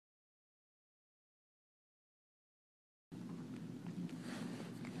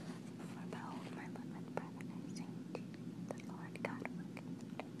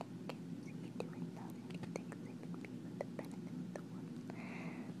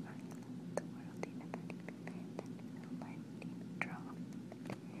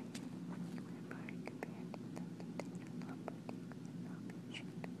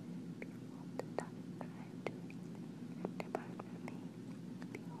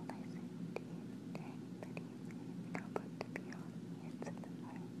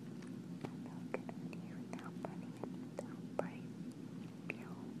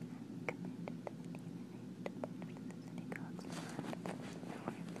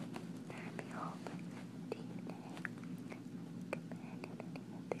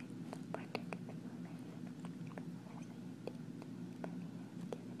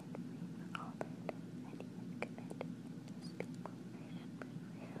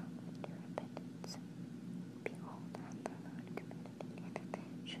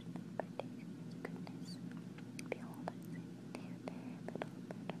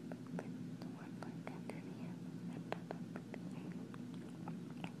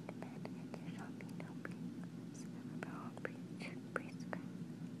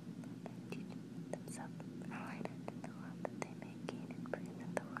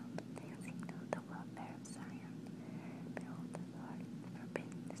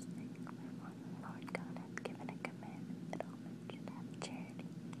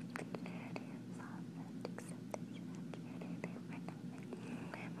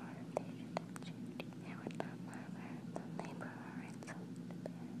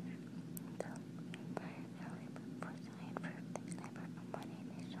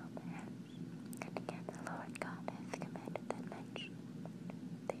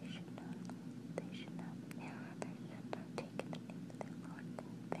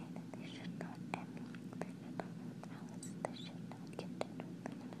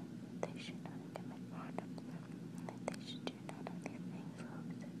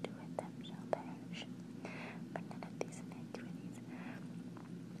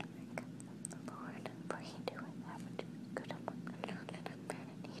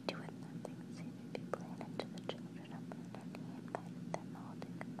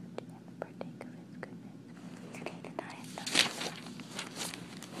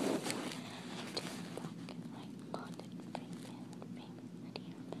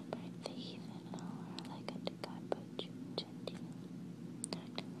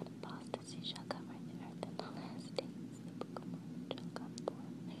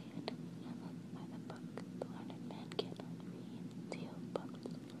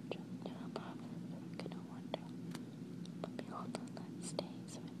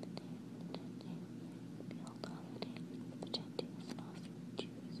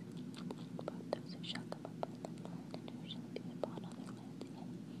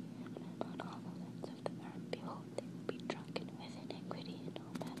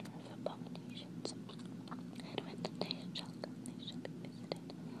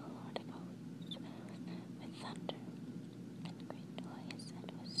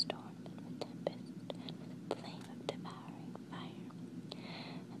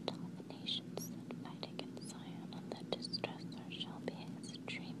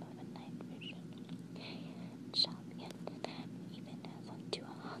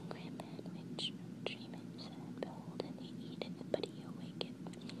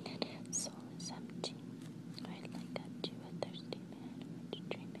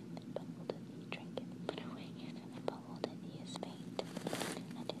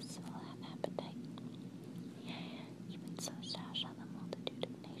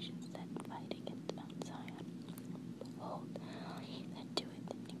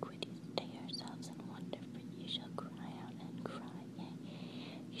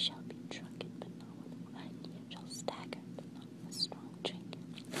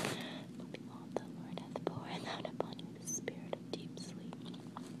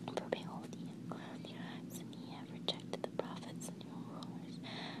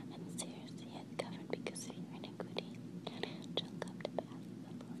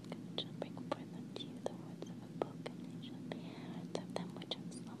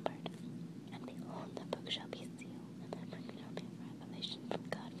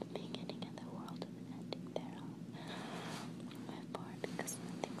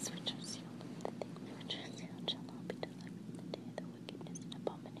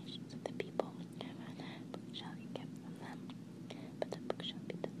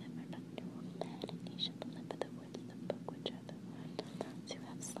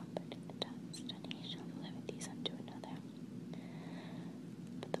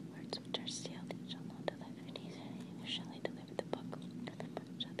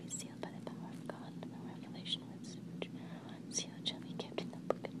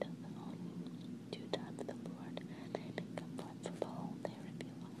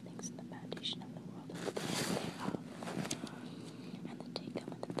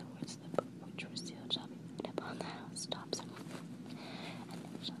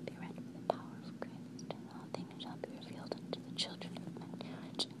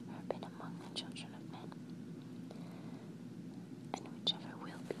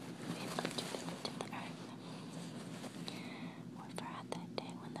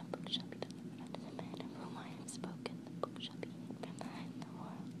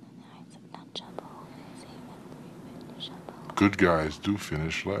good guys do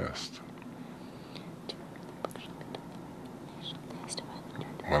finish last.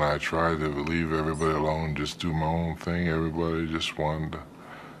 When I tried to leave everybody alone, just do my own thing, everybody just wanted to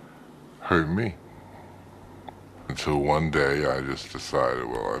hurt me. Until one day I just decided,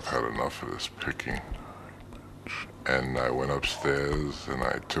 well, I've had enough of this picking. And I went upstairs and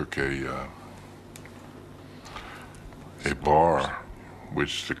I took a bar,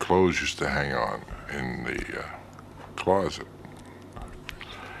 which the clothes used to hang on in the closet.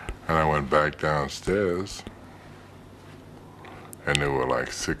 And I went back downstairs, and there were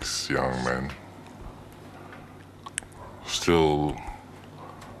like 6 young men, still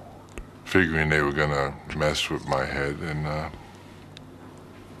figuring they were gonna mess with my head, and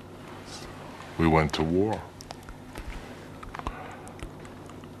we went to war.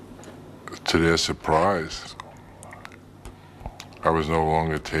 To their surprise, I was no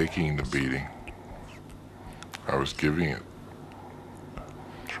longer taking the beating. I was giving it.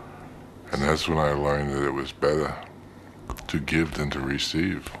 And that's when I learned that it was better to give than to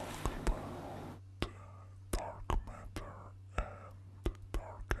receive.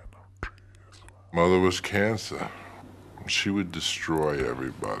 Mother was cancer. She would destroy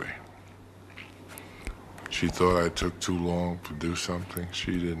everybody. She thought I took too long to do something.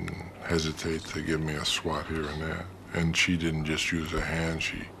 She didn't hesitate to give me a swat here and there. And she didn't just use her hand,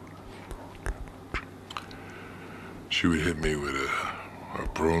 she would hit me with a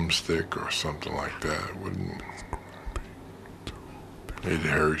broomstick or something like that. It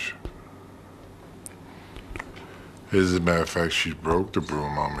hurt. As a matter of fact, she broke the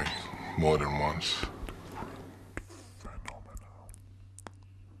broom on me more than once.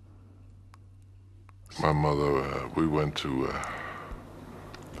 My mother, we went to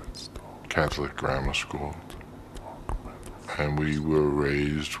Catholic grammar school, and we were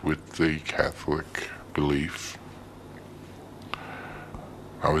raised with the Catholic belief.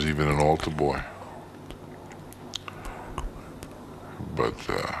 I was even an altar boy. But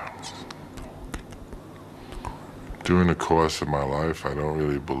during the course of my life, I don't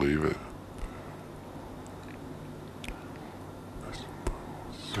really believe it.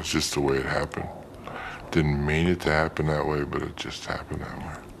 It's just the way it happened. Didn't mean it to happen that way, but it just happened that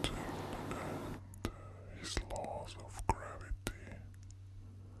way. His laws of gravity,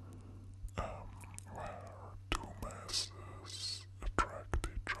 where 2 masses attract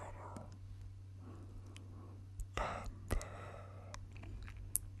each other, and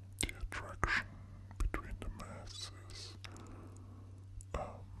the attraction between the masses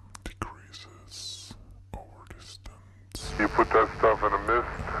decreases over distance. You put that stuff in a mist,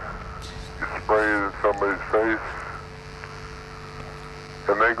 you spray it in somebody's face,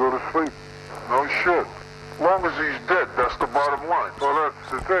 and they go to sleep. No shit. As long as he's dead, that's the bottom line. Well, that's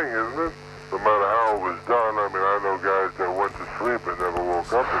the thing, isn't it? No matter how it was done, I mean, I know guys that went to sleep and never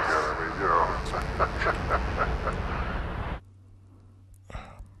woke up again. I mean, you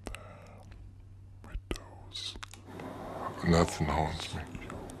know. Nothing haunts me.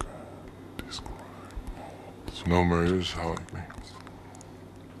 No murders haunt me.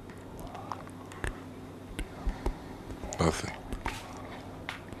 Nothing.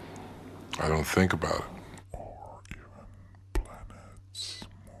 I don't think about it. Or even planets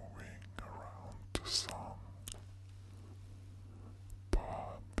moving around the sun.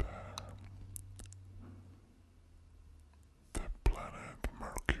 But the planet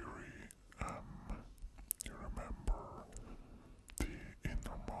Mercury, you remember, the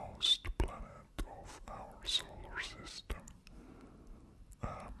innermost planet of our solar system,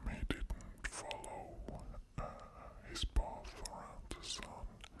 he didn't follow his path around the sun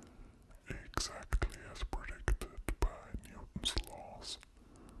exactly as predicted by Newton's laws.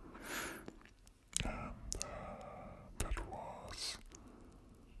 And that was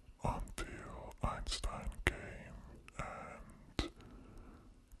until Einstein came and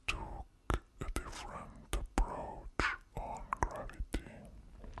took a different approach on gravity.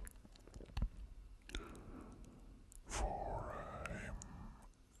 For him,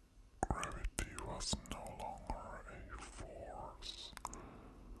 gravity was no longer a force.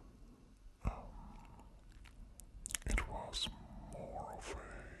 It was more of a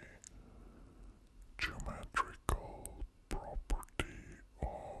geometrical property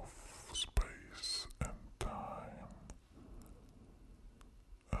of space and time.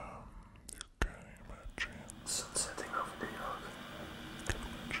 You can imagine. Sun setting over New York.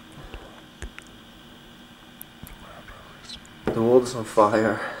 The world is on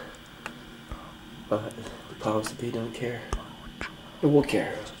fire, but the powers that be don't care. It will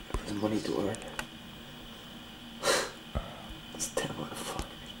care. There's money to earn. This damn motherfucker.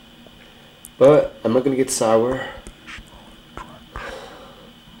 But I'm not gonna get sour.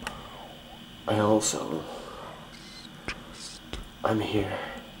 I'm here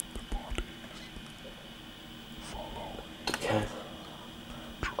to get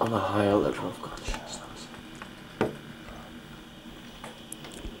on a higher level of consciousness. I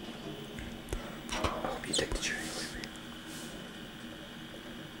hope you take the journey with me.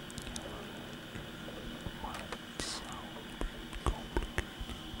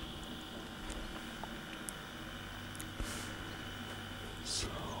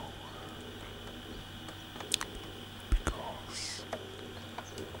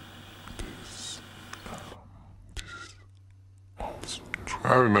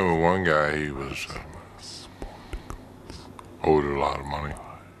 I remember one guy, he was owed a lot of money.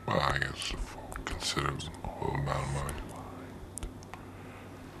 Well, I guess considerable amount of money.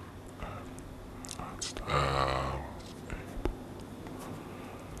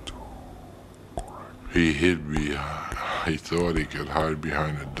 He hid behind, he thought he could hide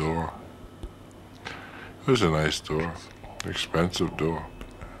behind the door. It was a nice door, expensive door.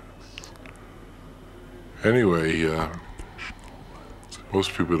 Anyway,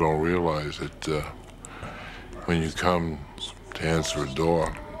 most people don't realize that when you come to answer a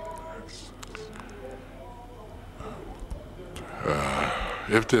door,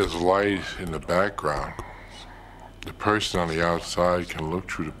 if there's light in the background, the person on the outside can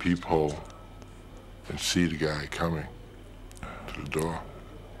look through the peephole and see the guy coming to the door.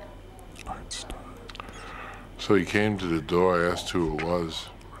 So he came to the door, I asked who it was,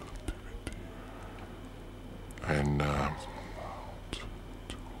 and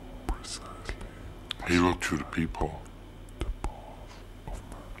he looked through the peephole.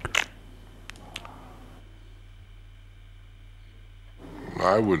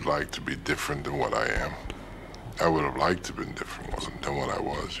 I would like to be different than what I am. I would have liked to have been different than what I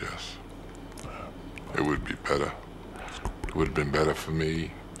was, yes. It would be better. It would have been better for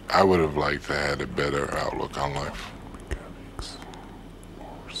me. I would have liked to have had a better outlook on life.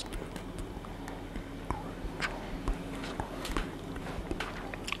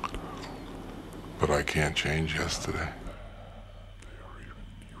 But I can't change yesterday.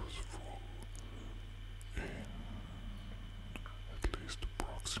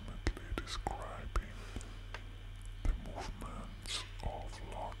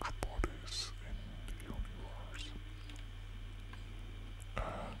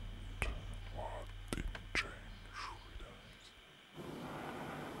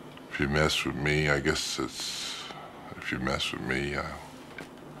 If you mess with me, I guess it's, if you mess with me,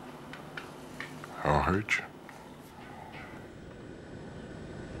 I'll hurt you.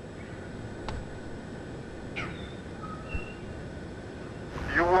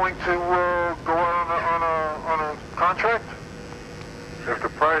 You willing to go out on a contract? If the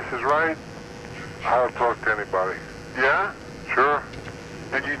price is right, I'll talk to anybody. Yeah? Sure.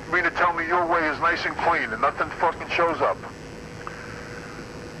 And you mean to tell me your way is nice and clean and nothing fucking shows up?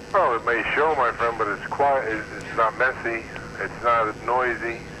 Well, it may show, my friend, but it's quiet. It's not messy. It's not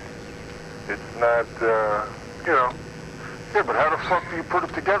noisy. It's not, you know. Yeah, but how the fuck do you put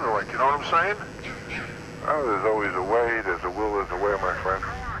it together, like, you know what I'm saying? Oh, there's always a way. There's a will, there's a way, my friend.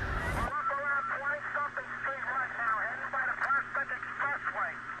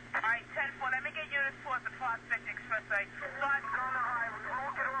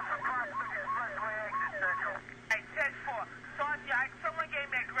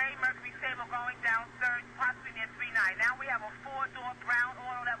 Now we have a 4-door brown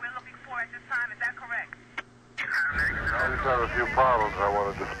auto that we're looking for at this time. Is that correct? I just have a few problems I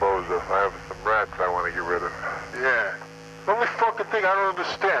want to dispose of. I have some rats I want to get rid of. Yeah. The only fucking thing I don't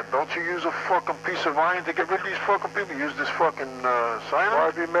understand, don't you use a fucking piece of iron to get rid of these fucking people? You use this fucking cyanide?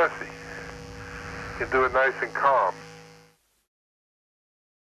 Why be messy? You can do it nice and calm.